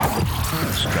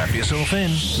Strap yourself in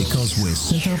because we're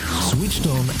set up, switched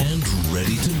on, and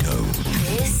ready to go.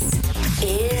 This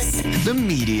is The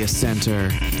Media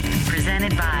Center.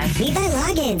 Presented by Levi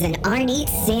Loggins and Arneet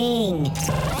Singh.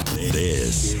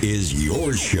 This is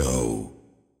your show.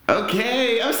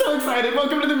 Okay, I'm so excited.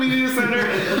 Welcome to the Media Center.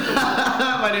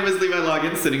 My name is Levi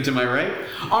Loggins, sitting to my right.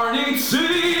 Arneet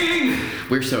Singh!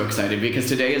 We're so excited because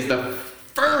today is the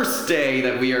first day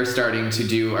that we are starting to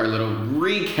do our little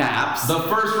recaps. The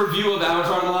first review of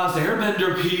Avatar the Last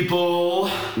Airbender, people.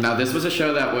 Now, this was a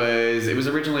show that was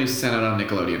originally sent out on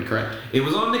Nickelodeon, correct? It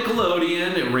was on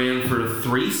Nickelodeon. It ran for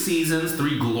 3 seasons,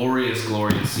 3 glorious,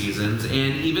 glorious seasons, and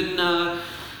even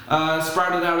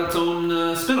sprouted out its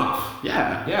own spin-off.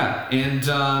 Yeah. Yeah, and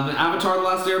Avatar the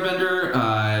Last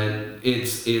Airbender,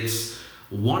 it's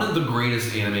one of the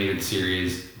greatest animated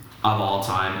series of all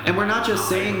time. And we're not just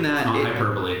saying that. Not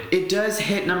hyperbole. It does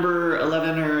hit number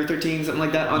 11 or 13, something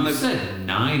like that. On You the said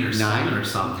 9 or 7 or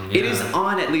something. It yeah. is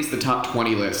on at least the top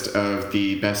 20 list of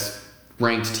the best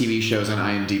ranked TV shows on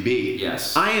IMDb.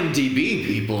 Yes. IMDb,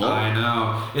 people. I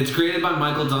know. It's created by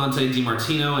Michael Dante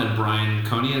DiMartino and Brian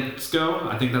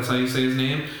Konietzko. I think that's how you say his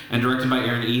name. And directed by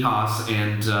Aaron Ehaus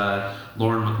and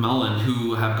Lauren McMullen,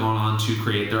 who have gone on to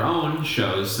create their own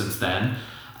shows since then.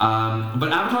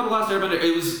 But Avatar the Last Airbender,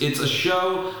 it's a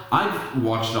show, I've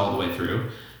watched it all the way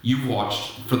through. You've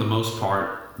watched, for the most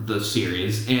part, the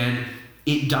series. And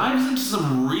it dives into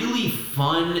some really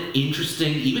fun,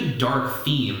 interesting, even dark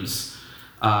themes.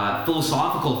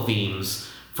 Philosophical themes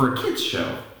for a kids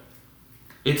show.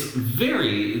 It's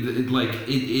very it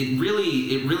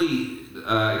really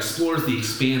explores the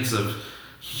expanse of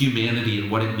humanity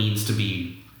and what it means to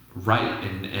be right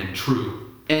and true.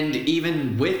 And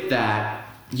even with that,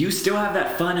 you still have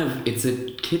that fun of it's a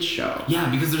kids show. Yeah,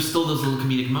 because there's still those little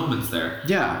comedic moments there.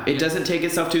 Yeah, it doesn't take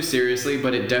itself too seriously,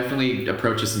 but it definitely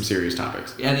approaches some serious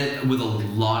topics. And it with a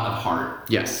lot of heart.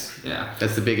 Yes. Yeah.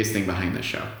 That's the biggest thing behind this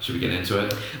show. Should we get into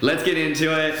it? Let's get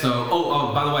into it. So,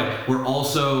 by the way, we're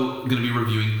also going to be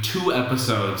reviewing 2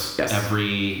 episodes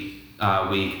every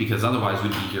week, because otherwise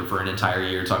we'd be here for an entire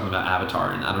year talking about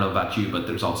Avatar. And I don't know about you, but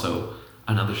there's also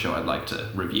another show I'd like to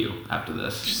review after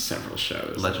this. Just several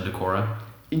shows. Legend of Korra.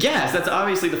 Yes, that's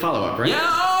obviously the follow-up, right?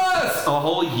 Yes! A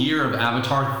whole year of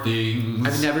Avatar things.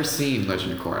 I've never seen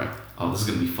Legend of Korra. Oh, this is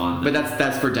going to be fun. But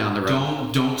that's for down the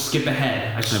road. Don't skip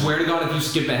ahead. I swear to God, if you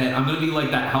skip ahead, I'm going to be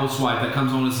like that housewife that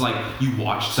comes on and is like, you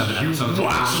watched 7 episodes.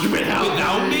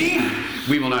 Without me?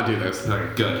 We will not do this.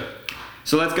 Okay, good.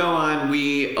 So let's go on.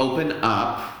 We open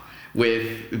up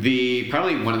with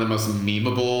probably one of the most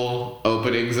memeable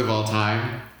openings of all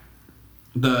time.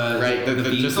 The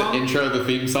theme song? The intro, the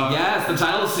theme song. Yes, the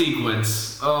title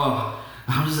sequence. Oh,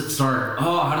 how does it start?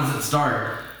 One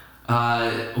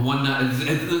night,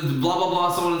 blah blah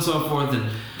blah, so on and so forth, and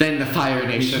then the Fire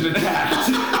Nation attacked.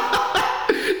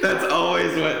 That's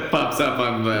always what pops up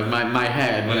on my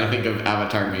head when I think of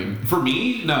Avatar meme. For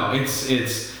me, no,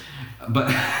 it's. But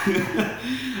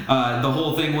the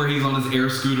whole thing where he's on his air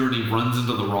scooter and he runs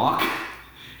into the rock.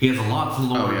 He has a lot to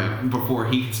learn before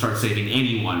he can start saving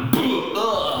anyone.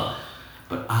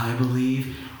 But I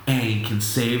believe Aang can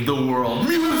save the world.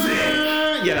 Music!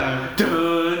 Yeah.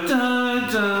 Dun,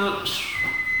 dun, dun.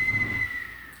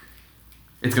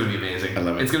 It's going to be amazing. I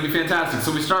love it. It's going to be fantastic.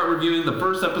 So we start reviewing the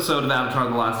first episode of Avatar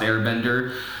the Last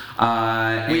Airbender.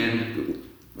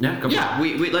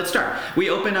 Let's start. We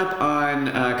open up on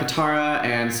Katara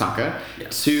and Sokka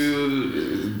They're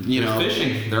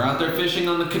fishing. They're out there fishing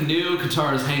on the canoe.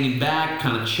 Katara's hanging back,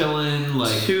 kind of chilling,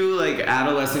 like 2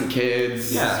 adolescent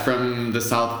kids from the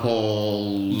South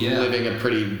Pole living a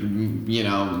pretty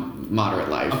moderate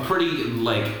life. A pretty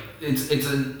it's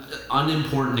an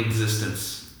unimportant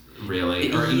existence.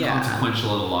 Really, or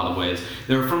inconsequential in a lot of ways.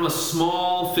 They're from a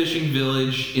small fishing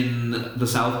village in the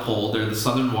South Pole. They're the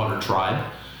Southern Water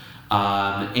Tribe.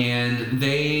 And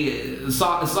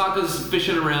Sokka's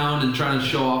fishing around and trying to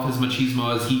show off his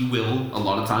machismo, as he will a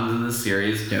lot of times in this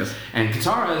series. Yes. And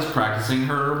Katara is practicing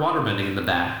her waterbending in the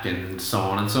back, and so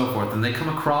on and so forth. And they come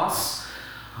across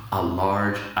a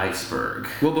large iceberg.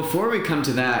 Well, before we come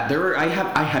to that, I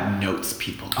have notes,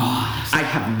 people. Oh, yes. I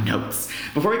have notes.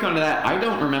 Before we come to that, I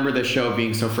don't remember the show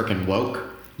being so freaking woke.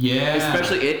 Yeah.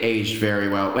 Especially it aged very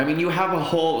well. I mean, you have a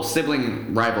whole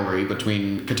sibling rivalry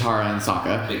between Katara and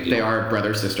Sokka. They are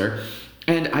brother sister.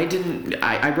 And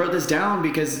I wrote this down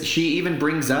because she even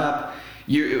brings up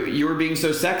you were being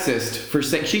so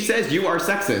sexist she says you are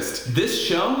sexist. This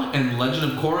show and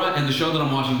Legend of Korra and the show that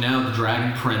I'm watching now, The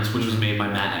Dragon Prince, which was made by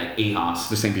Matt Ehaus.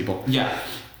 The same people. Yeah.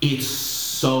 It's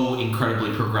so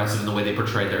incredibly progressive in the way they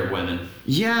portray their women.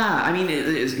 Yeah, I mean,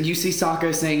 you see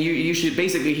Sokka saying you should,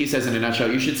 basically he says in a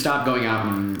nutshell, you should stop going out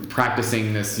and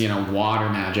practicing this, water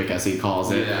magic as he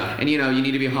calls it. Yeah. And you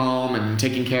need to be home and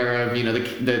taking care of,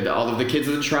 all of the kids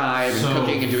of the tribe and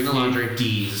cooking and doing the laundry.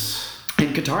 D's.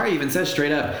 And Katara even says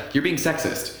straight up, you're being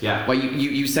sexist. Yeah. Why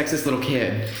you sexist little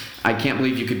kid. I can't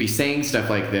believe you could be saying stuff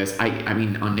like this. I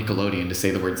mean, on Nickelodeon to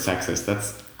say the word sexist,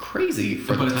 that's crazy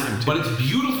for the time. But it's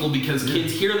beautiful because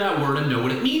kids hear that word and know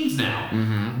what it means now.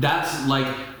 Mm-hmm. That's like,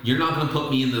 you're not going to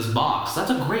put me in this box. That's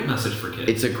a great message for kids.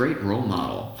 It's a great role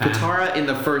model. Katara in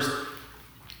the first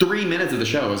 3 minutes of the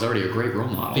show is already a great role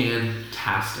model.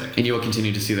 Fantastic. And you will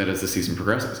continue to see that as the season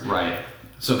progresses. Right.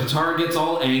 So Katara gets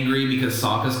all angry because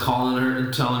Sokka's calling her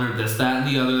and telling her this, that,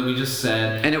 and the other that we just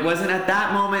said. And it wasn't at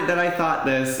that moment that I thought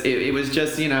this. It was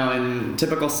just, in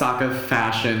typical Sokka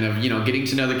fashion of, getting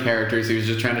to know the characters. He was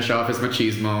just trying to show off his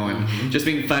machismo and just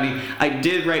being funny. I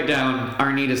did write down,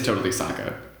 Arnita's totally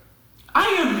Sokka.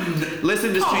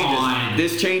 Listen, this changes.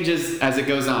 This changes as it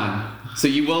goes on. So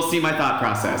you will see my thought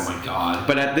process. Oh my god.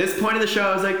 But at this point of the show,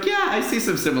 I was like, yeah, I see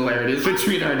some similarities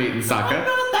between Arnita and Sokka. I'm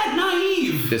not that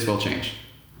naive. This will change.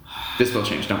 This will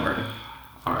change, don't worry.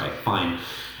 Alright, fine.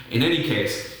 In any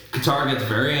case, Katara gets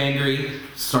very angry,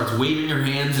 starts waving her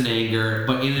hands in anger,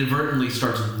 but inadvertently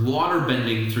starts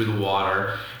waterbending through the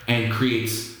water and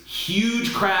creates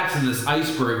huge cracks in this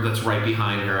iceberg that's right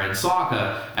behind her. And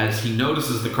Sokka, as he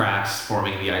notices the cracks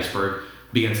forming in the iceberg,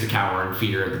 begins to cower in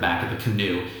fear at the back of the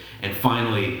canoe. And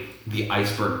finally, the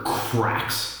iceberg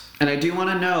cracks. And I do want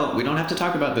to note, we don't have to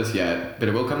talk about this yet, but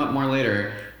it will come up more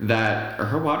later, that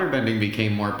her waterbending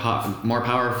became more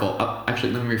powerful.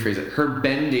 Actually, let me rephrase it. Her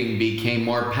bending became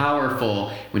more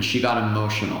powerful when she got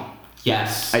emotional.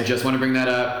 Yes. I just want to bring that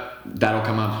up. That'll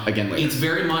come up again later. It's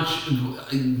very much,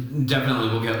 definitely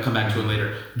we'll come back to it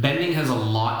later. Bending has a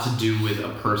lot to do with a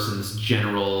person's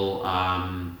general,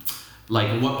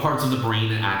 like what parts of the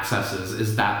brain it accesses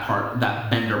is that part,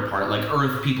 that bender part. Like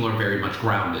Earth people are very much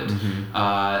grounded.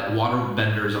 Mm-hmm. Water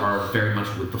benders are very much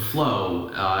with the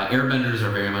flow. Airbenders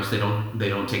are very much, they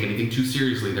don't take anything too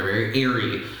seriously. They're very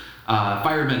airy.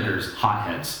 Firebenders,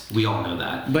 hotheads. We all know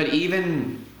that. But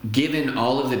even given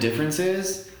all of the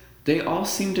differences, they all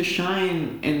seem to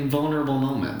shine in vulnerable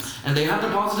moments. And they have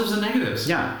their positives and negatives.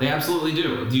 Yeah. They absolutely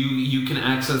do. You can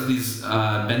access these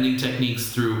bending techniques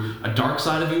through a dark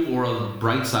side of you or a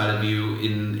bright side of you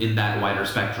in that wider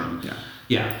spectrum. Yeah.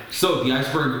 Yeah. So the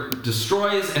iceberg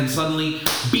destroys and suddenly,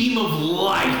 beam of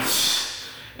light!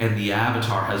 And the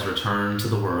Avatar has returned to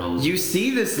the world. You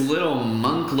see this little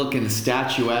monk-looking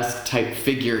statuesque type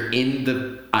figure in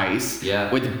the ice,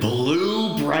 with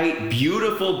blue, bright,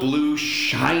 beautiful blue,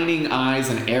 shining eyes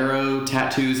and arrow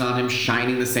tattoos on him,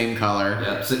 shining the same color.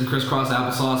 Yeah, sitting crisscross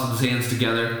applesauce with his hands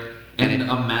together, and a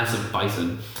massive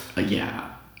bison. Yeah.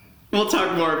 We'll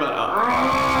talk more about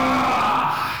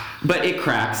But it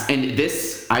cracks, and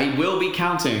this, I will be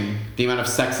counting the amount of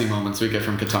sexy moments we get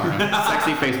from Katara.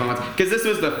 Sexy face moments. Because this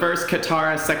was the first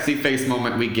Katara sexy face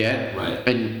moment we get. Right.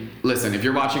 And listen, if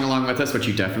you're watching along with us, which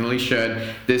you definitely should,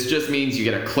 this just means you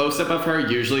get a close-up of her.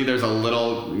 Usually there's a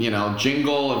little,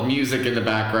 jingle of music in the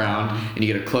background, and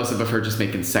you get a close-up of her just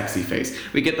making sexy face.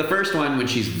 We get the first one when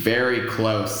she's very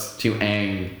close to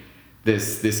Aang,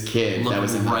 this kid. Looking that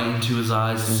was right into his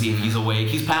eyes to see if he's awake.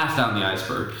 He's passed out in the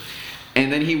iceberg. And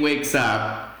then he wakes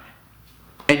up,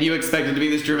 and you expect it to be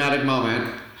this dramatic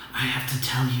moment. I have to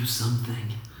tell you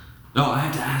something. No, I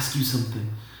have to ask you something.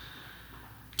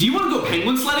 Do you want to go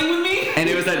penguin sledding with me? And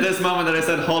it was at this moment that I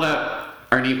said, hold up,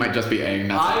 Arnit might just be Aang,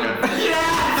 not Sokka.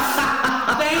 Yes!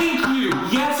 Thank you!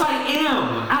 Yes, I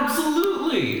am!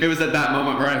 Absolutely! It was at that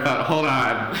moment where I thought, hold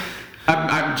on,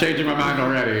 I'm changing my mind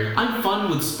already. I'm fun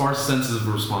with sparse senses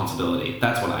of responsibility.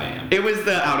 That's what I am. It was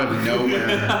the out of nowhere.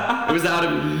 It was the out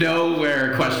of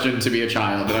nowhere question to be a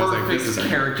child. And I was like, this is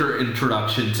character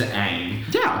introduction to Aang.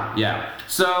 Yeah. Yeah.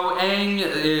 So Aang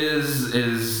is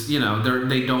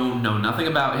they don't know nothing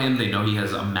about him. They know he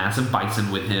has a massive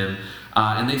bison with him,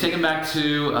 and they take him back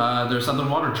to their Southern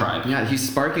Water tribe. Yeah, he's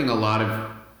sparking a lot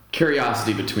of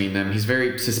curiosity between them. He's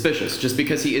very suspicious, just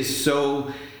because he is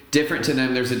so different to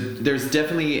them. There's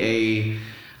definitely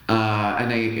not a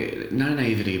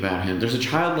naivety about him. There's a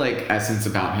childlike essence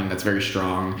about him that's very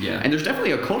strong. Yeah. And there's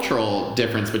definitely a cultural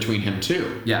difference between him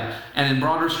too. Yeah. And in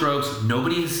broader strokes,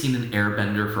 nobody has seen an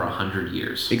airbender for 100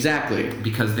 years. Exactly.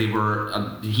 Because they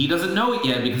were he doesn't know it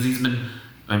yet because he's been,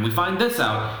 and we find this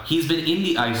out, he's been in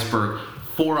the iceberg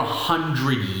for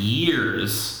 100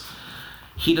 years.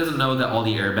 He doesn't know that all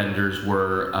the airbenders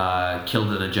were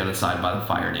killed in a genocide by the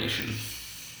Fire Nation.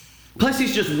 Plus,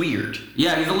 he's just weird.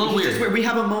 Yeah, he's a little He's weird. just weird. We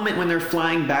have a moment when they're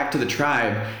flying back to the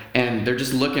tribe, and they're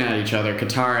just looking at each other,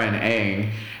 Katara and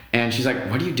Aang, and she's like,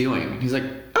 "What are you doing?" He's like,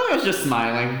 "Oh, I was just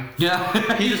smiling."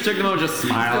 Yeah. He just took the moment to just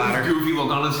smile at her. Goofy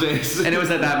look on his face. And it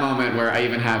was at that moment where I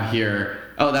even have here,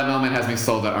 oh, that moment has me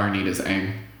sold that Arnit is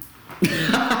Aang.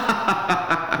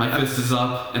 My fist is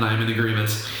up, and I'm in agreement.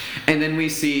 And then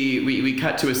we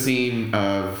cut to a scene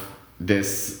of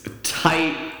this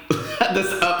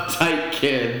uptight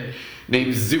kid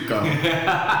named Zuko,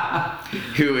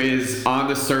 who is on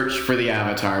the search for the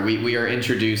Avatar. We are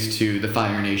introduced to the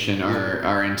Fire Nation,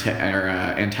 our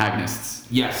antagonists.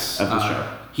 Yes. Of the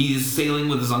show. He's sailing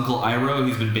with his uncle Iroh.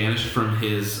 He's been banished from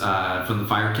from the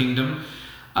Fire Kingdom,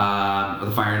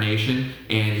 the Fire Nation,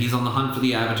 and he's on the hunt for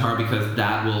the Avatar because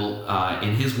that will,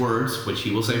 in his words, which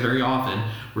he will say very often,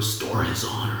 restore his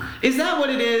honor. Is that what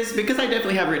it is? Because I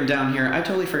definitely have written down here, I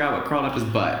totally forgot what crawled up his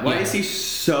butt. Why is he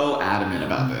so adamant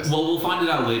about this? Well, we'll find it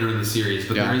out later in the series,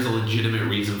 but Yeah. there is a legitimate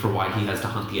reason for why he has to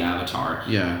hunt the Avatar.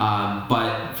 Yeah.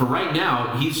 But for right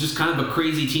now, he's just kind of a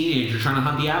crazy teenager trying to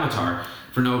hunt the Avatar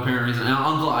for no apparent reason. Now,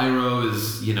 Uncle Iroh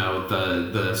is,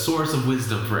 the source of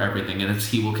wisdom for everything, and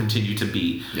he will continue to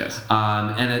be. Yes.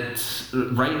 And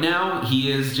right now, he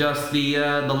is just the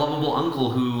lovable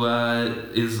uncle who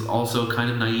is also kind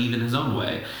of naive in his own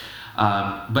way.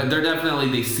 But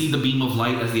they see the beam of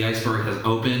light as the iceberg has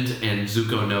opened, and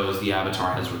Zuko knows the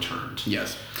Avatar has returned.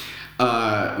 Yes.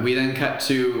 We then cut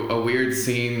to a weird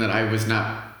scene that I was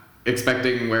not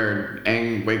expecting, where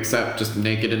Aang wakes up just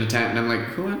naked in a tent, and I'm like,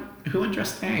 who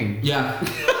undressed Aang? Yeah.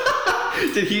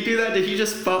 Did he do that? Did he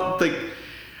just fall, like,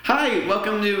 hi,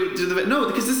 welcome to the... No,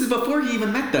 because this is before he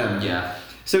even met them. Yeah.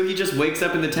 So he just wakes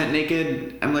up in the tent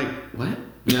naked. I'm like, what?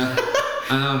 Yeah.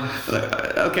 I know.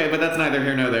 Okay, but that's neither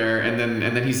here nor there. And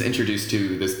then he's introduced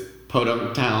to this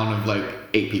podunk town of like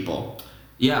 8 people.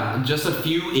 Yeah, just a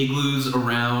few igloos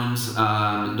around,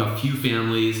 a few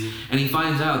families, and he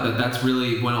finds out that that's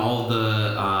really when all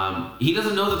the... he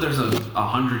doesn't know that there's a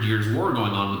 100 years war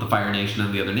going on with the Fire Nation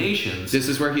and the other nations. This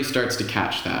is where he starts to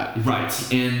catch that. Right,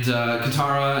 and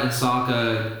Katara and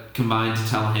Sokka combine to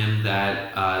tell him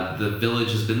that the village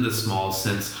has been this small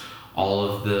since all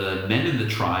of the men in the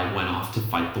tribe went off to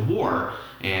fight the war,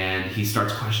 and he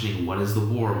starts questioning, what is the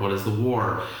war? What is the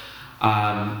war?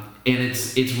 And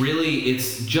it's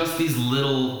just these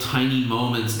little tiny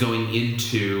moments going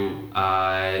into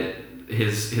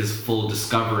his full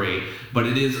discovery, but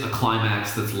it is a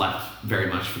climax that's left very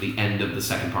much for the end of the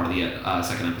second part of the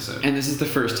second episode. And this is the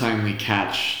first time we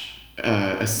catch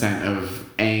a scent of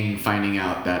Aang finding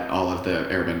out that all of the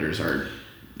airbenders are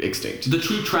extinct. The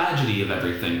true tragedy of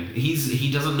everything.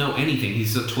 He doesn't know anything.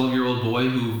 He's a 12-year-old boy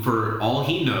who, for all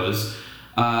he knows,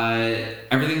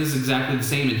 everything is exactly the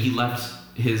same, and he left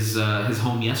his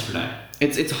home yesterday.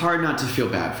 It's hard not to feel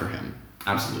bad for him.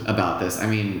 Absolutely. About this. I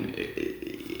mean,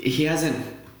 he hasn't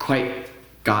quite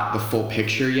got the full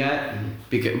picture yet,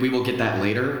 because we will get that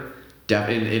later,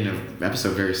 in an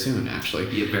episode very soon, actually.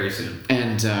 Yeah, very soon.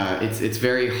 And it's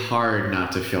very hard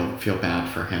not to feel bad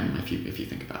for him if you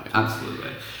think about it.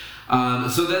 Absolutely.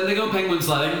 So then they go penguin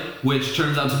sledding, which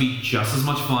turns out to be just as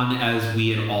much fun as we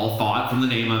had all thought from the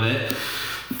name of it.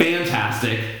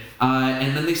 Fantastic.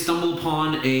 And then they stumble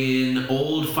upon an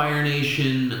old Fire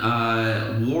Nation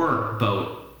war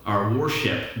boat, or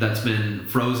warship, that's been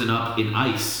frozen up in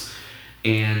ice.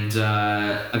 And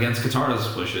against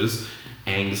Katara's wishes,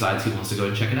 Aang decides he wants to go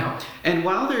and check it out. And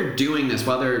while they're doing this,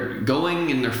 while they're going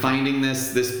and they're finding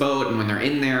this boat, and when they're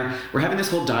in there, we're having this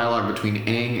whole dialogue between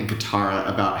Aang and Katara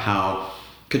about how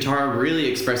Katara really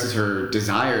expresses her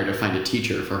desire to find a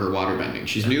teacher for her waterbending.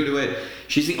 She's new to it.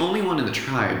 She's the only one in the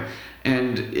tribe.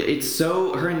 And it's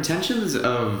so... Her intentions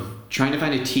of trying to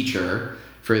find a teacher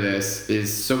for this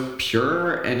is so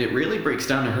pure, and it really breaks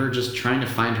down to her just trying to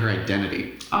find her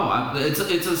identity. Oh, it's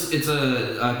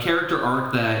a character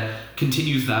arc that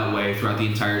continues that way throughout the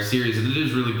entire series, and it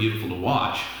is really beautiful to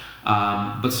watch.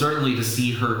 But certainly to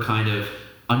see her kind of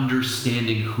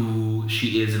understanding who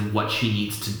she is and what she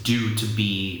needs to do to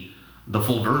be the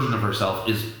full version of herself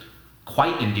is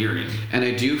quite endearing. And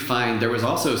I do find there was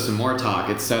also some more talk.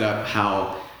 It set up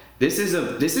how this is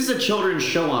a children's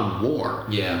show on war.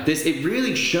 Yeah. It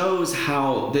really shows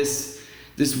how this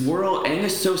world, Aang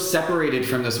is so separated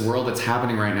from this world that's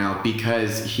happening right now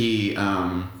because he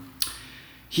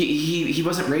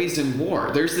wasn't raised in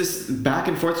war. There's this back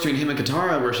and forth between him and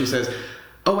Katara where she says,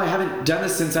 "Oh, I haven't done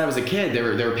this since I was a kid. They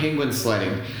were penguin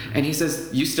sledding," and he says,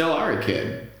 "You still are a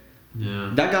kid."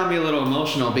 Yeah. That got me a little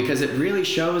emotional because it really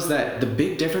shows that the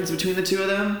big difference between the two of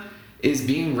them is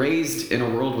being raised in a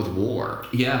world with war.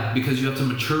 Yeah, because you have to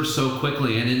mature so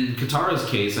quickly. And in Katara's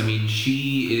case, I mean,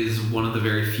 she is one of the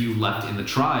very few left in the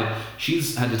tribe.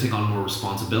 She's had to take on more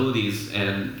responsibilities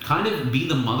and kind of be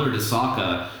the mother to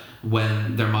Sokka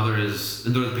when their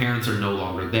parents are no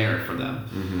longer there for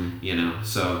them. You know,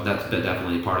 so that's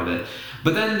definitely part of it.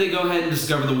 But then they go ahead and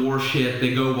discover the warship.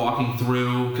 They go walking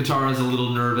through. Katara's a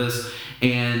little nervous,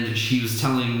 and she was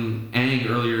telling Aang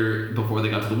earlier before they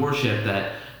got to the warship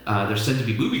that there's said to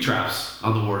be booby traps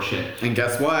on the warship. And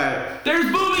guess what?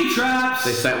 There's booby traps!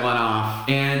 They set one off.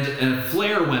 And a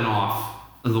flare went off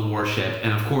of the warship,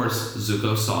 and of course,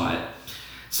 Zuko saw it.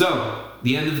 So,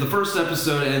 the end of the first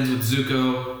episode ends with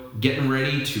Zuko getting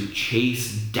ready to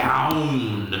chase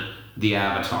down the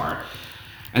Avatar.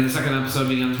 And the second episode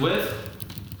begins with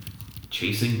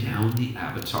chasing down the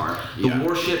Avatar. The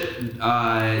warship,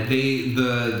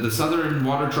 the Southern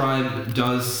Water Tribe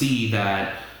does see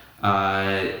that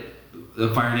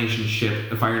the Fire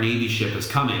Navy ship is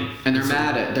coming, and they're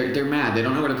mad. They're mad. They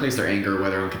don't know where to place their anger,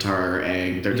 whether on Katara or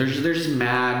Aang. They're just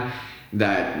mad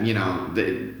that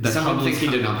someone thinks he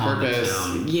did it on purpose.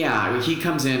 Yeah, he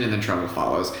comes in and then trouble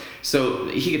follows. So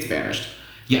he gets banished.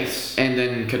 Yes. And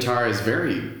then Katara is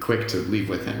very quick to leave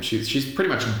with him. She's pretty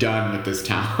much done with this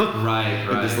town. Right.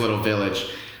 This little village.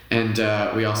 And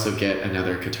we also get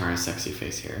another Katara sexy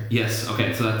face here. Yes.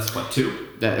 Okay. So that's what, 2?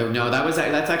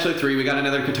 That's actually 3. We got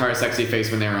another Katara sexy face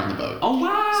when they were on the boat. Oh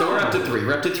wow! So we're up to 3.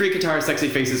 We're up to 3 Katara sexy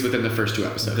faces within the first 2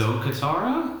 episodes. Go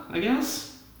Katara, I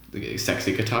guess. The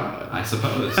sexy Katara, I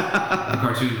suppose.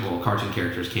 Cartoon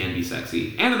characters can be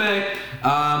sexy. Anime.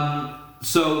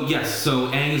 So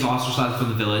Aang is ostracized from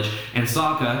the village, and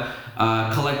Sokka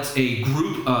collects a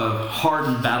group of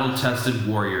hardened, battle-tested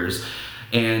warriors.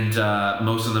 And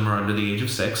most of them are under the age of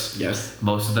 6. Yes.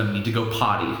 Most of them need to go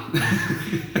potty.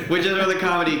 Which is where the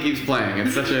comedy keeps playing.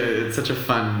 It's such a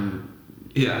fun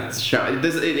show.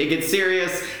 It gets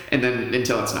serious, and then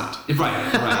until it's not.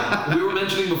 Right. We were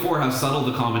mentioning before how subtle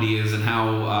the comedy is, and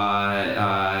how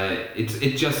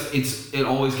it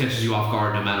always catches you off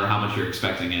guard no matter how much you're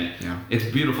expecting it. Yeah. It's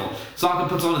beautiful. Sokka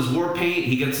puts on his war paint.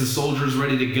 He gets his soldiers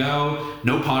ready to go.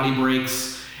 No potty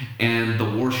breaks. And the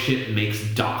warship makes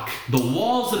dock. The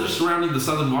walls that are surrounding the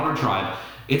Southern Water Tribe,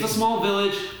 it's a small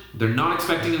village. They're not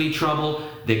expecting any trouble.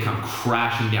 They come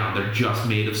crashing down. They're just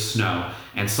made of snow.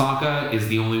 And Sokka is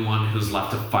the only one who's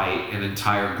left to fight an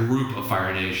entire group of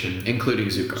Fire Nation, including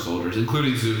Zuko soldiers,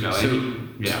 including Zuko.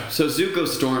 So Zuko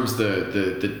storms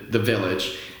the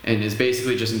village and is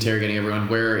basically just interrogating everyone.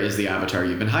 Where is the Avatar?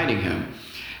 You've been hiding him.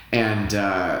 And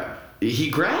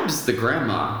he grabs the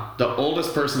grandma, the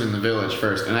oldest person in the village,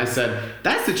 first, and I said,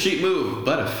 that's a cheap move,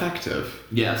 but effective.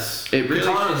 Yes. It really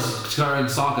Katara and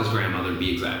Sokka's grandmother, to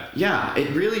be exact. Yeah,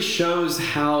 it really shows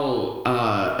how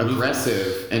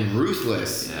aggressive and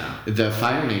ruthless the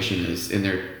Fire Nation is in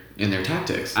their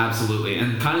tactics. Absolutely,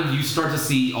 and kind of you start to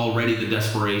see already the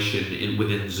desperation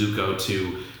within Zuko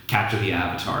to capture the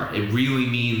Avatar. It really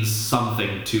means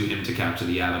something to him to capture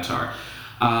the Avatar.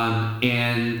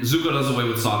 And Zuko does away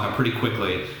with Sokka pretty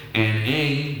quickly, and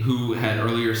Aang, who had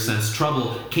earlier sensed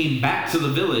trouble, came back to the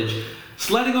village,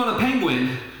 sledding on a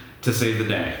penguin to save the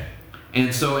day.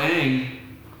 And so Aang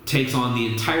takes on the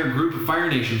entire group of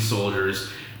Fire Nation soldiers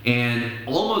and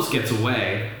almost gets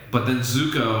away, but then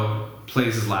Zuko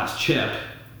plays his last chip,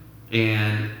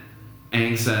 and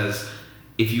Aang says,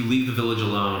 if you leave the village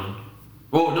alone...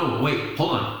 Oh, no, wait,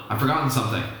 hold on. I've forgotten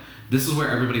something. This is where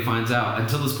everybody finds out.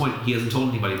 Until this point, he hasn't told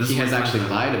anybody. He has actually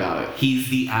lied about it. He's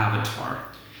the Avatar.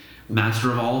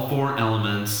 Master of all 4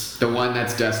 elements. The one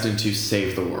that's destined to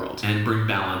save the world. And bring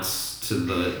balance to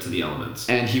the elements.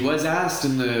 And he was asked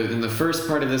in the first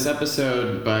part of this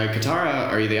episode by Katara,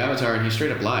 are you the Avatar? And he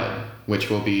straight up lied. Which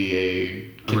will be a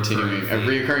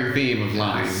reoccurring theme of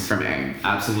lying from Aang.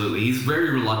 Absolutely. He's very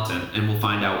reluctant, and we'll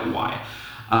find out why.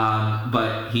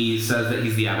 But he says that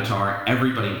he's the Avatar.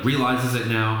 Everybody realizes it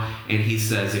now, and he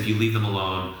says, if you leave them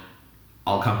alone,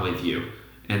 I'll come with you.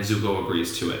 And Zuko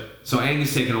agrees to it. So Aang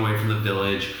is taken away from the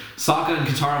village. Sokka and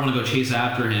Katara want to go chase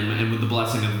after him, and with the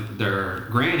blessing of their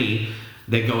granny,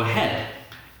 they go ahead.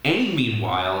 Aang,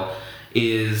 meanwhile,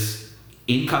 is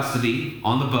in custody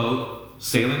on the boat,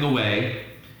 sailing away,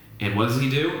 and what does he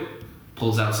do?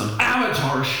 Pulls out some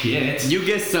Avatar shit. You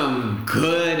get some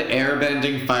good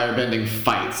airbending, firebending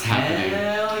fights happening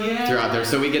throughout there.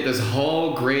 So we get this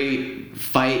whole great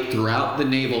fight throughout the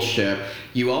naval ship.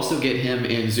 You also get him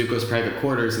in Zuko's private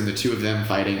quarters and the two of them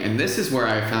fighting. And this is where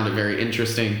I found it very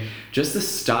interesting, just the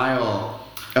style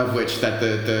of which that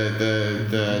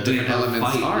the different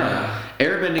elements are. Yeah.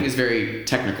 Airbending is very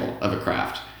technical of a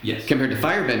craft. Yes. Compared to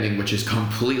firebending, which is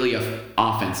completely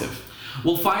offensive.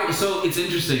 Well, fire. So it's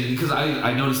interesting because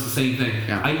I noticed the same thing.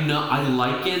 Yeah. I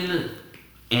liken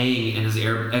Aang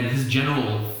and his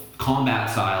general combat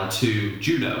style to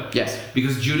judo. Yes.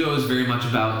 Because judo is very much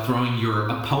about throwing your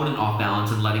opponent off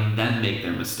balance and letting them make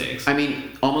their mistakes. I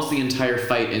mean, almost the entire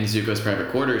fight in Zuko's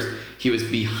private quarters, he was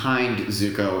behind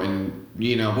Zuko and,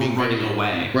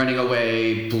 running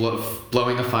away,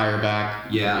 blowing a fire back.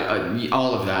 Yeah.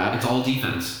 All of that. It's all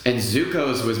defense. And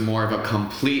Zuko's was more of a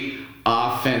complete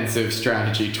offensive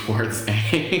strategy towards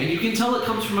Aang. And you can tell it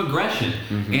comes from aggression.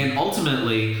 Mm-hmm. And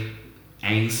ultimately,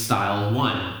 Aang's style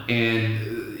won.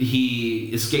 And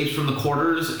he escapes from the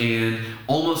quarters and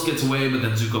almost gets away, but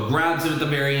then Zuko grabs him at the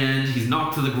very end. He's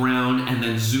knocked to the ground, and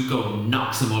then Zuko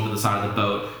knocks him over the side of the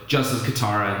boat, just as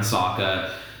Katara and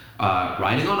Sokka,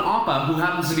 riding on Appa, who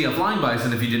happens to be a flying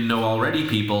bison, if you didn't know already,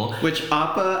 people. Which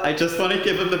Appa, I just want to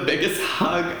give him the biggest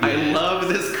hug. Yeah. I love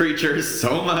this creature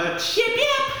so much. Yip, yip.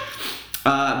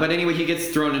 But anyway, he gets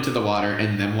thrown into the water,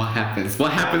 and then what happens?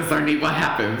 What happens, Arnie? What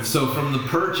happens? So from the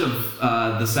perch of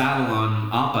the saddle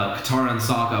on Appa, Katara and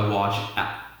Sokka watch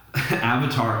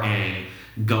Avatar Aang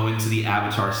go into the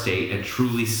Avatar state and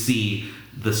truly see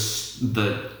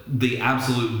the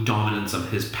absolute dominance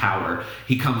of his power.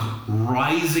 He comes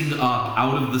rising up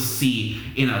out of the sea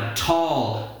in a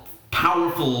tall,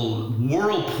 powerful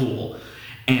whirlpool,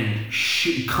 and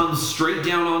comes straight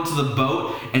down onto the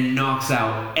boat and knocks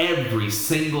out every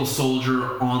single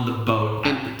soldier on the boat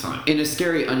at the time. In a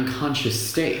scary, unconscious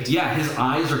state. Yeah, his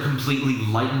eyes are completely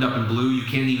lightened up in blue. You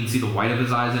can't even see the white of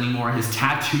his eyes anymore. His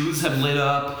tattoos have lit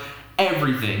up.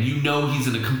 Everything. You know he's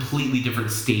in a completely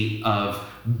different state of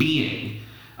being.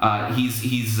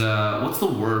 He's what's the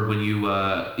word when you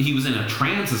he was in a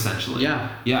trance essentially.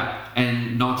 Yeah,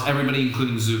 and knocks everybody,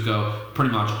 including Zuko,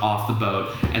 pretty much off the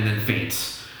boat and then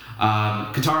faints.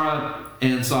 Katara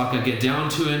and Sokka get down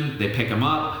to him. They pick him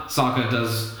up. Sokka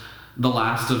does the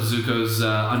last of Zuko's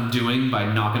undoing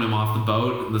by knocking him off the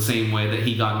boat, the same way that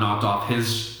he got knocked off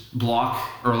his block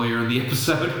earlier in the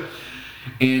episode.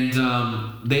 And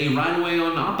they ride away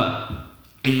on Appa.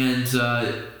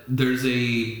 And there's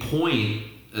a point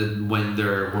when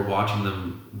we're watching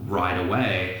them ride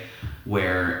away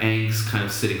where Aang's kind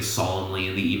of sitting solemnly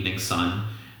in the evening sun,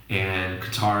 and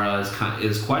Katara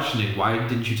is questioning, why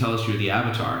didn't you tell us you're the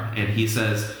Avatar? And he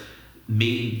says,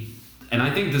 me, and I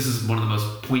think this is one of the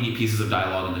most poignant pieces of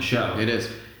dialogue in the show. It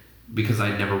is. Because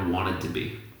I never wanted to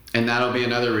be. And that'll be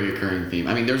another recurring theme.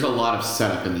 I mean, there's a lot of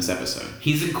setup in this episode.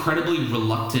 He's incredibly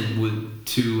reluctant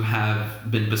to have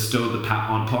been bestowed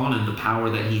upon him the power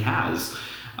that he has.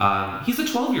 He's a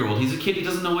 12-year-old. He's a kid. He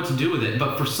doesn't know what to do with it.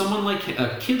 But for someone like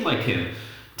a kid like him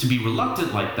to be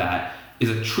reluctant like that is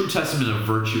a true testament of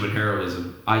virtue and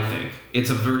heroism, I think.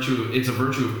 It's a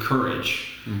virtue of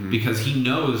courage, because he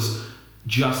knows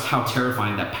just how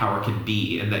terrifying that power can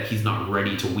be and that he's not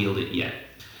ready to wield it yet.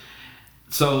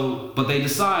 So, but they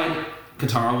decide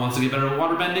Katara wants to get better at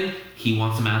waterbending. He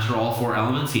wants to master all 4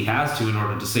 elements. He has to in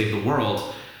order to save the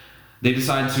world. They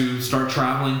decide to start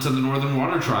traveling to the Northern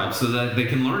Water Tribe so that they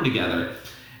can learn together.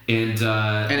 And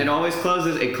it always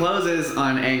closes. It closes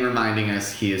on Aang reminding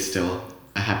us he is still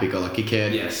a happy-go-lucky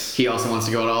kid. Yes. He also wants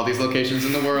to go to all these locations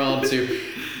in the world to,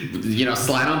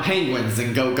 slide on penguins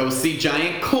and go see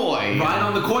giant koi. Ride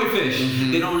on the koi fish.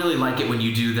 They don't really like it when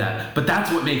you do that, but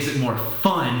that's what makes it more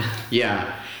fun.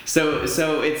 Yeah. So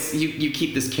it's you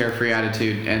keep this carefree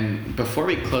attitude, and before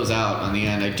we close out on the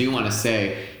end, I do want to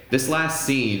say this last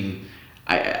scene,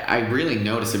 I really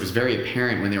noticed it was very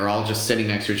apparent when they were all just sitting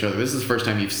next to each other. This is the first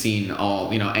time you've seen all,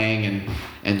 Aang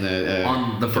and the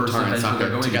on the first Katara and adventure they're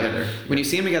Sokka going together. When you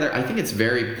see them together, I think it's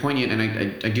very poignant,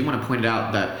 and I do want to point it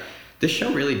out that this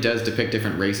show really does depict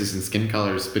different races and skin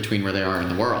colors between where they are in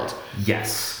the world.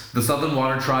 Yes. The Southern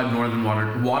Water Tribe, Northern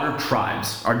Water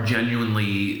Tribes are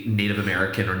genuinely Native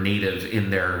American or native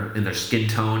in their skin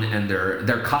tone and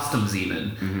their customs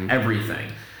even,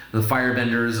 everything. The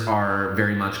Firebenders are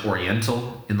very much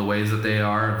Oriental in the ways that they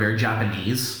are, very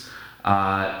Japanese.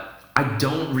 I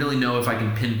don't really know if I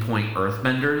can pinpoint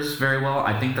Earthbenders very well.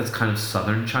 I think that's kind of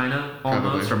Southern China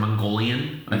almost, Probably. or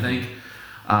Mongolian, I think,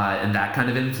 and that kind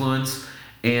of influence.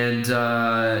 And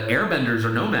Airbenders are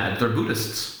nomads, they're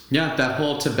Buddhists. Yeah, that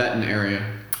whole Tibetan area.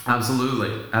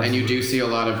 Absolutely. And you do see a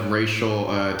lot of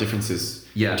racial differences.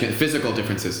 Yeah. Physical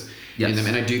differences in them,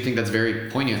 and I do think that's very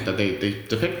poignant that they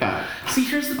depict that. See,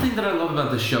 here's the thing that I love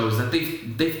about this show is that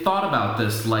they've thought about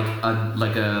this like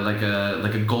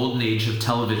a golden age of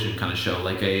television kind of show,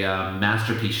 like a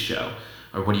masterpiece show,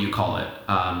 or what do you call it?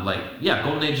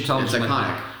 Golden age of television. It's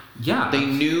iconic. Yeah. They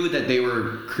knew that they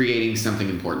were creating something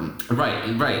important.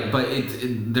 Right. But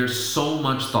there's so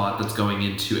much thought that's going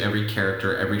into every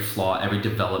character, every flaw, every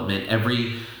development,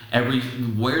 every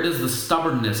Where does the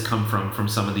stubbornness come from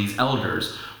some of these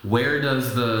elders? Where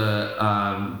does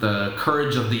the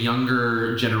courage of the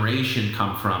younger generation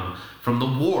come from? From the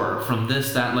war, from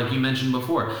this, that, like you mentioned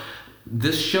before.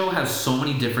 This show has so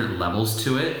many different levels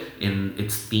to it in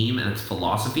its theme and its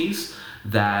philosophies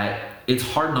that it's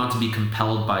hard not to be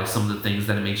compelled by some of the things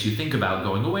that it makes you think about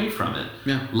going away from it.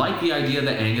 Yeah. Like the idea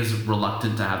that Aang is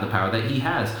reluctant to have the power that he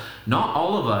has. Not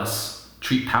all of us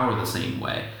treat power the same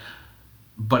way,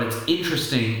 but it's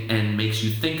interesting and makes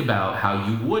you think about how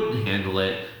you would handle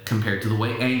it compared to the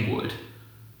way Aang would.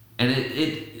 And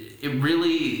it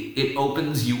really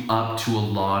opens you up to a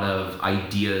lot of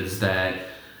ideas that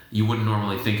you wouldn't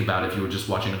normally think about if you were just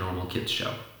watching a normal kids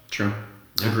show. True.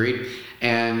 Agreed.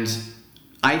 And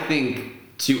I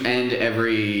think to end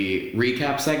every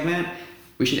recap segment,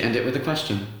 we should end it with a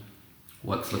question.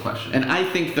 What's the question? And I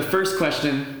think the first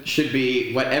question should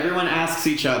be what everyone asks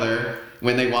each other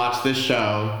when they watch this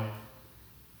show.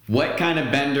 What kind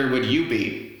of bender would you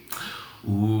be?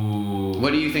 Ooh.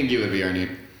 What do you think you would be,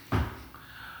 Arnie?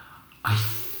 I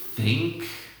think...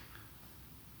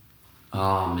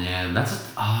 Oh man,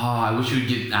 I wish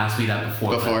you would ask me that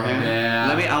Beforehand? Yeah.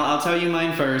 I'll tell you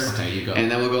mine first. Okay, you go. And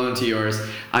then we'll go into yours.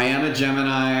 I am a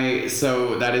Gemini,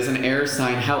 so that is an air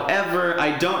sign. However,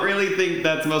 I don't really think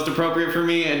that's most appropriate for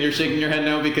me, and you're shaking your head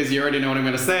no because you already know what I'm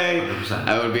going to say. 100%.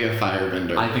 I would be a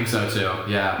firebender. I think so too,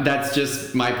 yeah. That's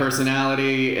just my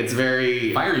personality. It's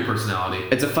very... Fiery personality.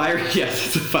 It's a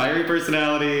fiery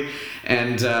personality.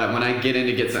 And when I get in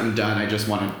to get something done, I just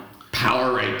want to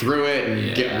power right through it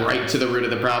and get right to the root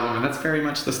of the problem, and that's very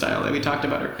much the style that we talked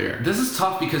about earlier. This is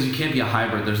tough because you can't be a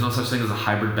hybrid. There's no such thing as a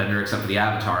hybrid bender except for the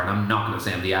Avatar, and I'm not going to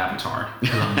say I'm the Avatar,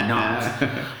 because I'm not.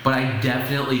 But I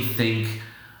definitely think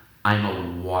I'm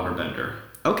a waterbender.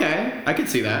 Okay, I could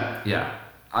see that. Yeah.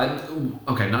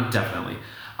 Okay, not definitely.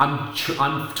 I'm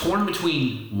torn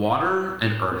between water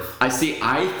and earth. I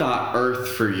thought earth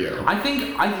for you.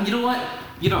 You know what?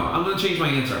 I'm going to change my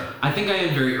answer. I think I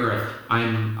am very earth.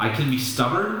 I can be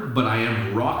stubborn, but I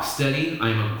am rock steady. I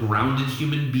am a grounded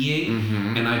human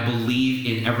being, and I believe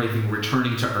in everything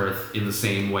returning to earth in the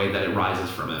same way that it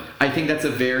rises from it. I think that's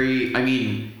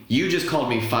you just called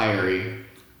me fiery.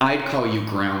 I'd call you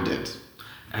grounded.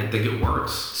 I think it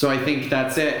works. So I think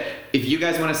that's it. If you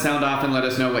guys want to sound off and let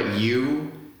us know what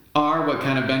you are, what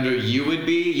kind of bender you would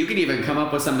be, you can even come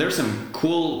up with there's some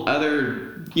cool other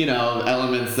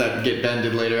elements that get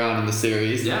bended later on in the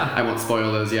series. Yeah. I won't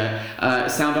spoil those yet.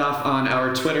 Sound off on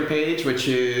our Twitter page, which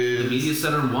is... The Media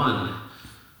Center 1.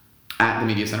 At the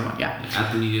Media Center 1, yeah.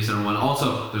 At the Media Center 1.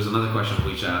 Also, there's another question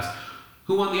we should ask.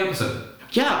 Who won the episode?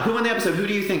 Yeah, who won the episode? Who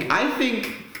do you think? I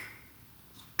think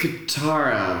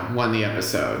Katara won the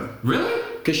episode. Really?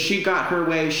 Because she got her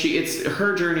way. It's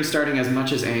her journey starting as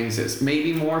much as Aang's is.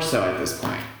 Maybe more so at this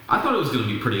point. I thought it was going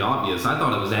to be pretty obvious. I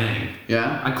thought it was Aang.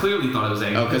 Yeah? I clearly thought it was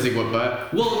Aang. Oh, because he whooped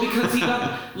butt? Well, because he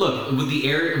got... Look, with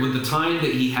the time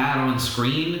that he had on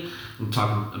screen, I'm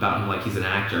talking about him like he's an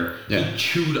actor, he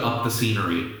chewed up the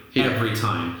scenery every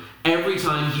time. Every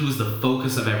time he was the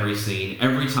focus of every scene.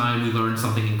 Every time we learned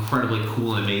something incredibly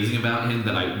cool and amazing about him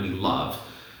that we love.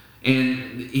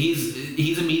 And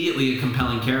he's immediately a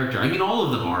compelling character. I mean, all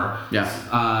of them are.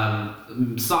 Yeah.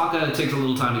 Sokka takes a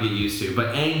little time to get used to,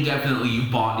 but Aang definitely you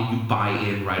buy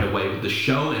in right away with the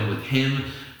show and with him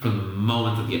from the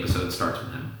moment that the episode starts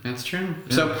with him. That's true.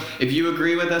 Yeah. So if you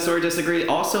agree with us or disagree,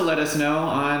 also let us know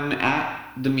on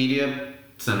 @ the Media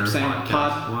Center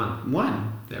Podcast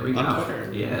 1. There we go. On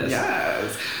Twitter.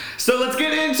 Yes. So let's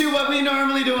get into what we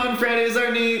normally do on Fridays,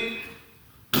 Arnie.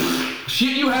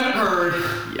 Shit you haven't heard.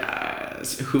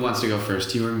 Yes. Who wants to go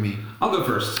first, you or me? I'll go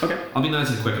first. Okay. I'll be nice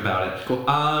and quick about it. Cool.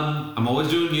 I'm always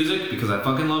doing music because I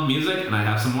fucking love music and I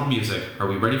have some more music. Are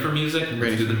we ready for music? Ready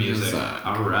Let's do the for music. music.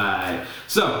 All right.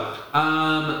 So,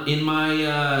 in my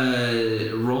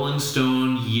Rolling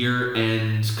Stone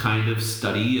year-end kind of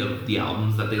study of the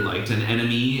albums that they liked, and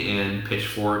Enemy and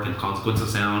Pitchfork and Consequence of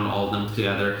Sound, all of them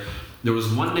together, there was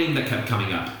one name that kept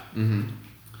coming up. Mm-hmm.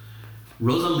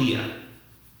 Rosalia.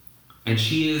 And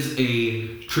she is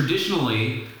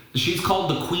she's called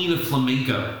the Queen of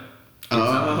Flamenco in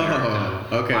South America.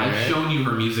 Okay. I've shown you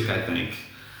her music, I think.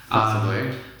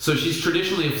 Possibly. So she's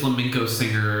traditionally a flamenco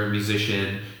singer,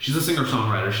 musician. She's a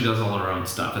singer-songwriter. She does all her own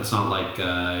stuff. It's not like,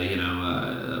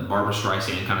 a Barbra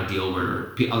Streisand kind of deal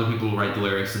where other people will write the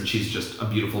lyrics and she's just a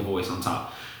beautiful voice on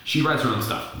top. She writes her own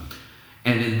stuff.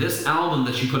 And in this album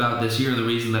that she put out this year, the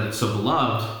reason that it's so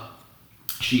beloved,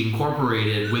 she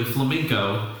incorporated with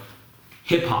flamenco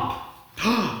hip-hop.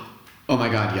 Oh my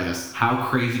god, yes. How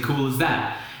crazy cool is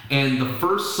that? And the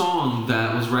first song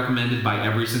that was recommended by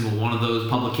every single one of those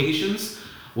publications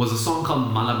was a song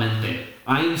called Malamente.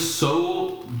 I am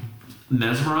so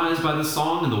mesmerized by this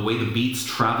song and the way the beats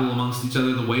travel amongst each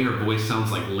other, the way her voice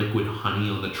sounds like liquid honey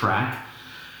on the track.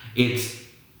 It's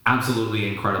absolutely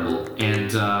incredible.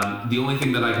 And the only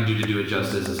thing that I can do to do it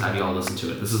justice is have you all listen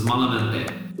to it. This is Malamente.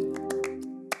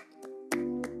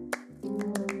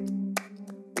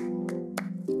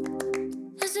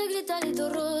 Ese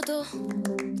gritarito roto,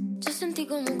 yo sentí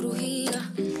como crujía.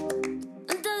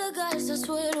 Antes de caerse al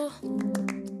suelo,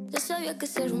 ya sabía que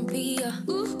se rompía.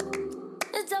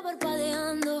 Está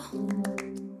parpadeando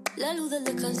la luz del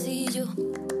descansillo.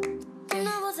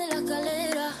 Una voz de la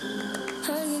escalera,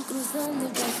 alguien cruzando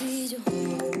el pasillo.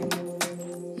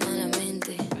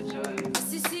 Malamente,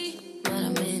 sí, sí,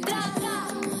 malamente.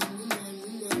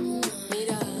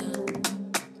 Mira,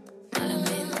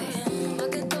 malamente, pa'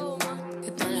 que toma,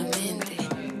 es malamente.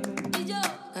 Y yo,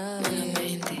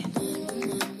 malamente.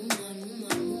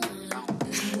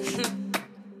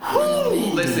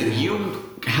 Listen, you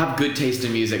have good taste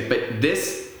in music, but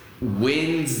this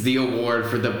wins the award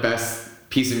for the best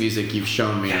piece of music you've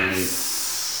shown me.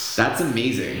 Yes. That's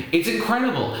amazing. It's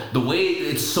incredible. The way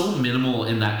it's so minimal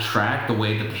in that track, the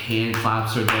way that the hand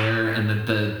claps are there, and that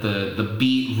the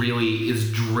beat really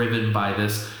is driven by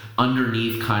this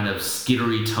underneath kind of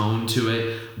skittery tone to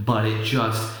it, but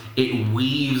it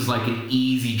weaves like an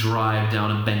easy drive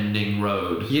down a bending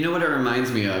road. You know what it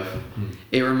reminds me of?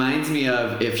 It reminds me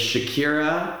of if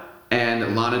Shakira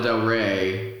and Lana Del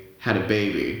Rey had a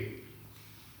baby.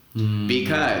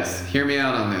 Because, hear me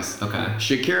out on this. Okay.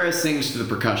 Shakira sings to the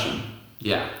percussion.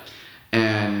 Yeah.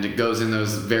 And goes in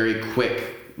those very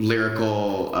quick,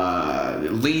 lyrical,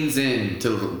 leans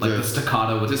into The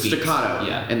staccato with the the beats. staccato.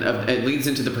 Yeah. And it leans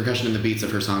into the percussion and the beats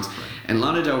of her songs. Right. And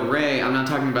Lana Del Rey, I'm not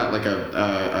talking about like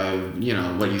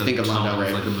what you think of Lana Del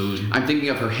Rey. Like a mood. I'm thinking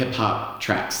of her hip hop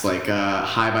tracks, like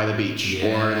High by the Beach,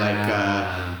 or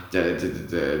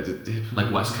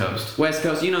like West Coast. West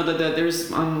Coast. You know,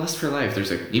 there's on Lust for Life,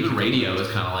 there's Even Radio is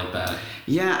kind of like that.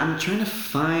 Yeah, I'm trying to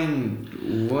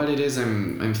find what it is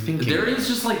I'm thinking. There's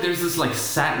this like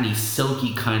satiny,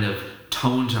 silky kind of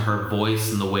tone to her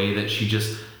voice and the way that she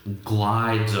just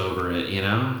glides over it, you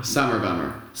know? Summer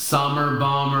Bummer. Summer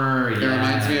Bummer, yeah. It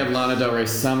reminds me of Lana Del Rey's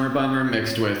Summer Bummer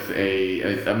mixed with a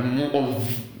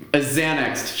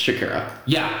Xanaxed Shakira.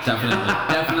 Yeah, definitely.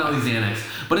 Definitely Xanax.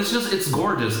 But it's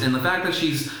gorgeous. And the fact that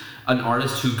she's an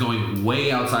artist who's going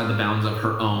way outside the bounds of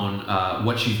her own,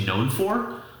 what she's known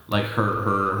for, like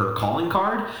her calling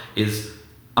card, is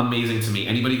amazing to me.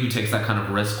 Anybody who takes that kind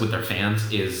of risk with their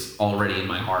fans is already in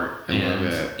my heart. I love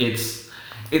it.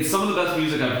 It's some of the best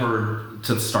music I've heard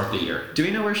to start the year. Do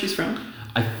we know where she's from?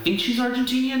 I think she's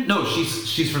Argentinian. No,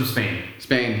 she's from Spain.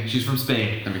 Spain. She's from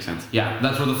Spain. That makes sense. Yeah,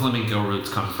 that's where the flamenco roots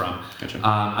come from. Gotcha.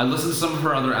 I listened to some of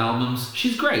her other albums.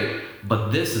 She's great,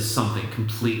 but this is something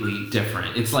completely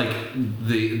different. It's like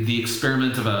the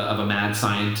experiment of a mad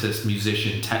scientist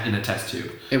musician in a test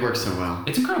tube. It works so well.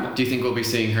 It's incredible. Do you think we'll be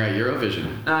seeing her at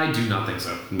Eurovision? I do not think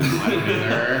so. No, I don't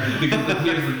either. Because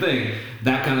here's the thing: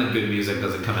 that kind of good music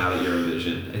doesn't come out at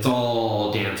Eurovision. It's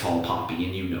all dance hall poppy,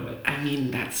 and you know it. I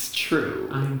mean, that's true.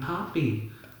 I'm poppy.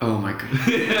 Oh my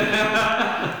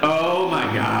god. Oh my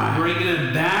god. Bringing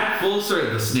it back full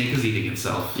circle. The snake is eating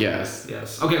itself. Yes.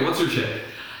 Yes. Okay, what's your chick?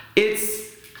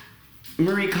 It's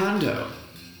Marie Kondo,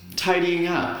 Tidying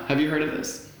Up. Have you heard of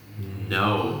this?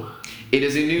 No. It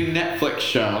is a new Netflix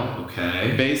show.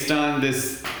 Okay. Based on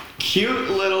this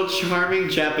cute little charming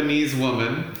Japanese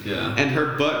woman. Yeah. And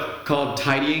her book called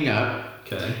Tidying Up.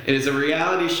 Okay. It is a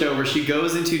reality show where she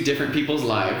goes into different people's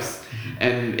lives,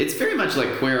 and it's very much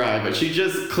like Queer Eye, but she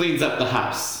just cleans up the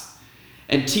house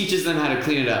and teaches them how to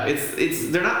clean it up.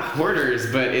 They're not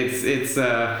hoarders, but it's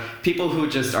people who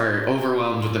just are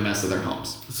overwhelmed with the mess of their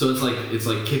homes. So it's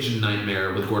like Kitchen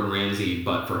Nightmare with Gordon Ramsay,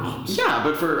 but for homes. Yeah,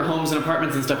 but for homes and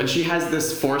apartments and stuff. And she has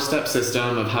this 4-step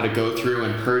system of how to go through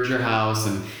and purge your house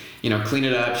and clean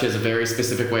it up. She has a very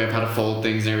specific way of how to fold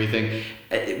things and everything.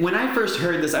 When I first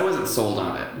heard this, I wasn't sold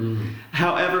on it. Mm-hmm.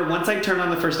 However, once I turned on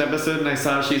the first episode and I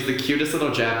saw she's the cutest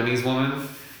little Japanese woman,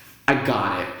 I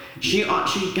got it. She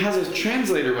has a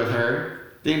translator with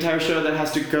her the entire show that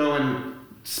has to go and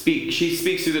speak. She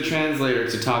speaks through the translator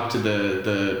to talk to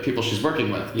the people she's working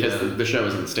with, because the show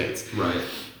is in the States. Right.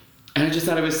 And I just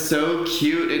thought it was so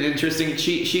cute and interesting.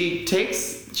 She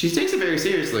takes it very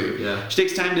seriously. Yeah. She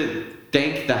takes time to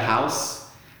thank the house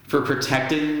for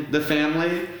protecting the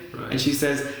family. Right. And she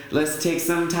says, let's take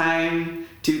some time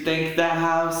to thank the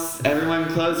house. Everyone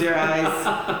close your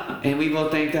eyes, and we will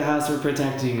thank the house for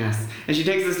protecting us. And she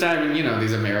takes this time, and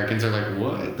these Americans are like,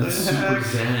 what? That's super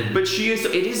zen. But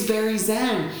it is very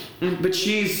zen. But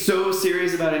she's so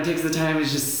serious about it and takes the time.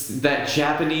 It's just that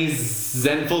Japanese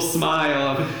zenful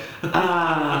smile of,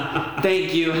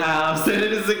 thank you, house. And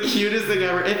it is the cutest thing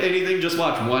ever. If anything, just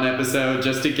watch one episode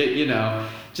just to get,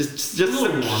 just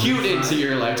some cute into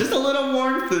your life. Just a little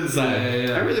warmth inside.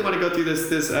 Yeah. I really want to go through this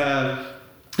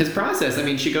process. I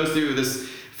mean, she goes through this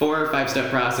 4 or 5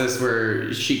 step process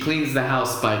where she cleans the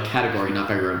house by category, not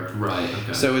by room. Right.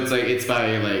 Okay. So it's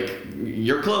by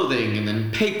your clothing, and then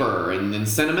paper, and then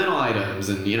sentimental items,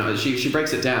 and she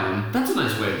breaks it down. That's a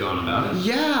nice way of going about it.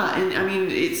 Yeah, and I mean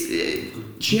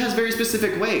she has very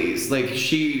specific ways.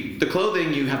 The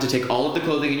clothing, you have to take all of the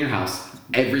clothing in your house,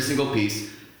 every single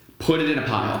piece, put it in a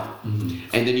pile,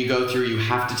 and then you go through. You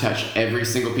have to touch every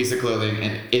single piece of clothing,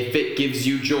 and if it gives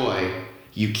you joy,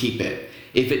 you keep it.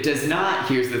 If it does not,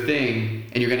 here's the thing,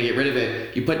 and you're going to get rid of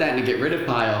it, you put that in a get rid of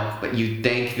pile, but you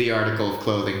thank the article of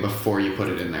clothing before you put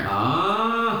it in there.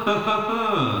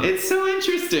 It's so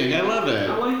interesting. I love it.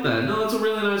 I like that. No, that's a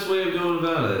really nice way of going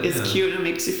about it. It's cute and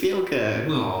makes you feel good.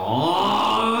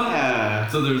 Aww. Yeah.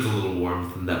 So there's a little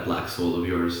warmth in that black soul of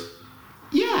yours.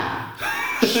 Yeah.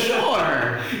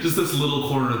 Sure. Just this little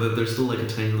corner that there's still a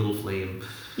tiny little flame.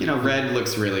 Red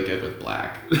looks really good with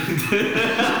black.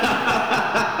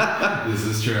 This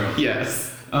is true. Yes.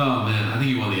 Oh, man. I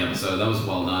think you won the episode. That was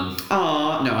well done.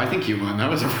 Oh, no, I think you won. That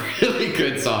was a really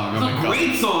good song. It's a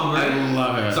great song, right? I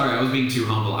love it. Sorry, I was being too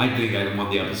humble. I think I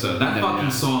won the episode. That fucking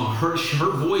song, her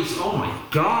voice, oh my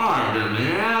god,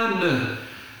 man.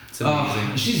 It's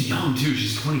amazing. She's young, too.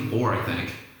 She's 24, I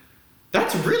think.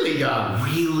 That's really young.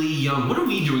 Really young. What are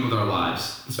we doing with our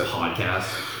lives? This podcast.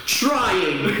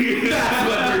 Trying. That's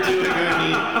what we're doing,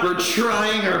 Ernie. We're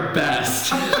trying our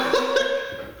best.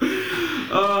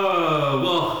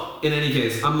 Well, in any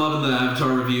case, I'm loving the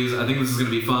Avatar reviews. I think this is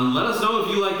going to be fun. Let us know if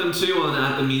you like them too on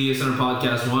at the Media Center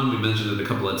Podcast 1. We mentioned it a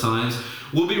couple of times.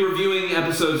 We'll be reviewing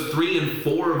episodes 3 and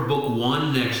 4 of Book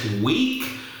 1 next week.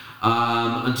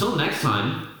 Until next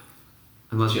time,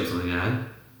 unless you have something to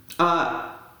add.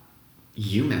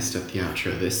 You messed up the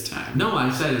outro this time. No, I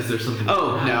said, is there something to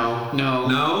add? No. You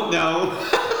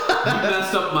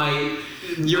messed up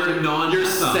your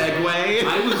segue.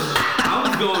 I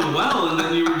was going well, and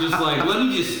then you were just like, let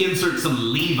me just insert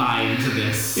some Levi into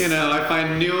this. I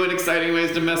find new and exciting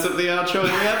ways to mess up the outro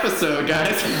every episode,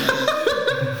 guys.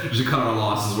 We should cut our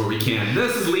losses where we can.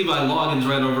 This is Levi Loggins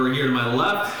right over here to my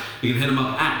left. You can hit him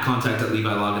up at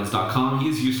contact@leviloggins.com.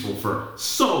 He's useful for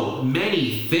so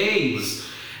many things.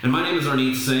 And my name is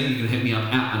Arneet Singh. You can hit me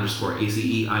up at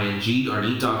 _ACEING,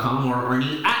 Arneet.com, or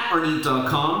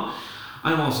Arneet@Arneet.com.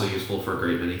 I'm also useful for a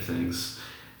great many things.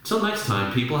 Till next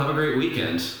time, people, have a great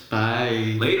weekend.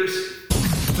 Bye. Laters.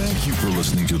 Thank you for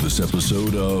listening to this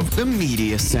episode of The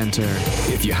Media Center.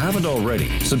 If you haven't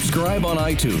already, subscribe on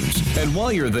iTunes. And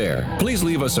while you're there, please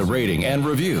leave us a rating and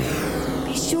review.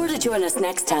 Be sure to join us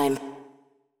next time.